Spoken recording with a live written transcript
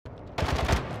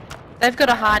They've got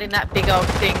to hide in that big old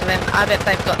thing, then I bet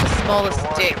they've got the smallest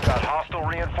stick. You've got hostile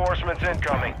reinforcements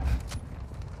incoming.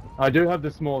 I do have the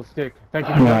small stick. Thank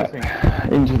you for noticing.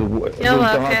 Into the water. You're They'll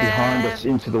dive welcome. behind us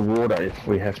into the water if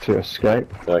we have to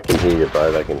escape. I can hear you,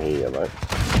 bro. I can hear you, mate.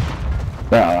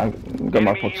 No, I've got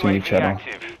my Enemy proximity UAV channel.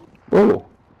 active. Oh,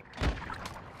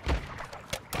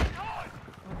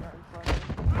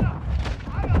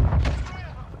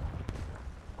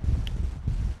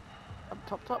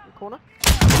 Top, corner.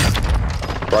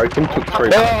 Broken, took 3.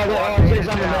 he's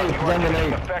underneath. He's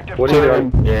underneath. Effective What are you fire.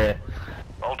 doing? Yeah.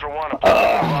 Ultra One, a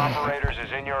platoon of operators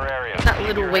is in your area. That Keep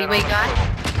little your wee head wee on the guy.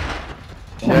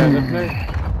 swivel. Yeah, that's me.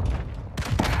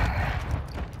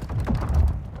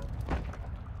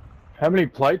 How many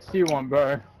plates do you want,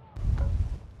 bro?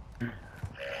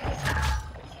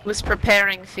 Was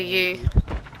preparing for you.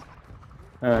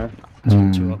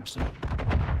 Two ups.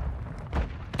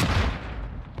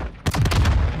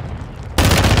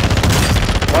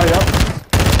 Right up. Be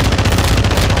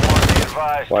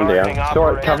advised, One targeting down.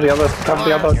 Sorry, operators cover the other. Cover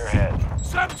the other. your head.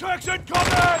 Semtex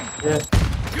incoming! Yeah.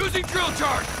 Using drill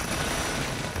charge!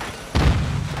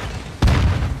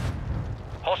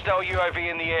 Hostile UAV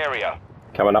in the area.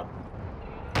 Coming up.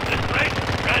 Throwing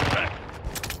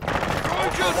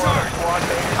drill One charge! squad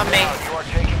mate is On me. down. You are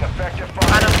taking effective I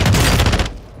fire. don't...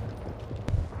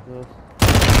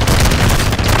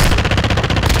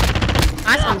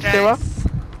 Nice one, James.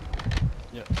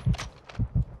 Yep.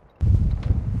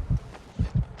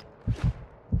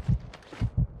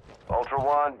 Ultra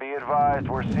One, be advised,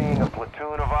 we're seeing a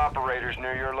platoon of operators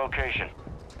near your location.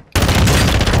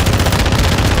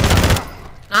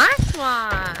 Nice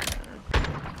one.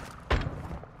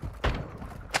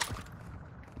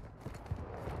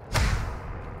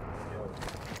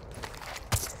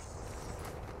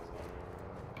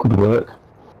 Good work.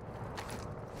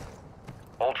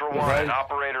 Ultra One, an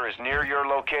operator is near your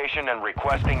location and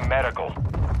requesting medical.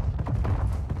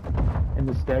 In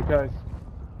the staircase.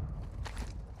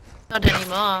 Not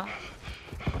anymore.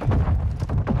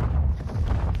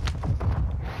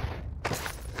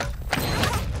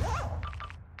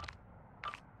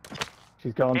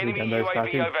 She's going to Enemy get those back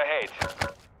UAV in. overhead.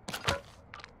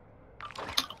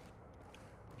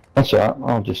 That's alright.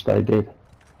 I'll just stay dead.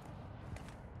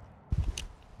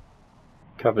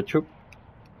 Cover Chook.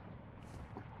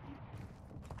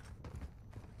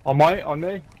 On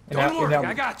me? In Don't worry, our,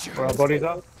 I got you. where our bodies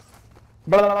are.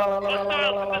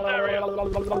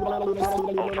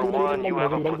 Ultra One, you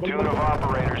have a platoon of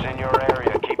operators in your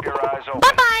area. Keep your eyes open.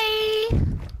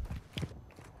 Bye-bye.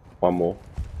 One more.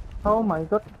 Oh my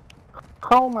god.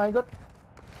 Oh my god.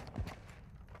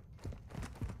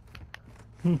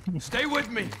 Stay with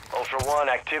me. Ultra One,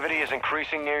 activity is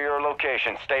increasing near your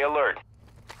location. Stay alert.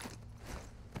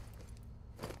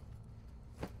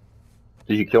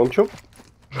 Did you kill him, Chook?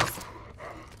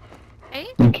 Hey,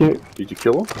 Thank you. Did you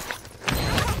kill him?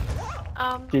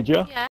 Did ya? yeah.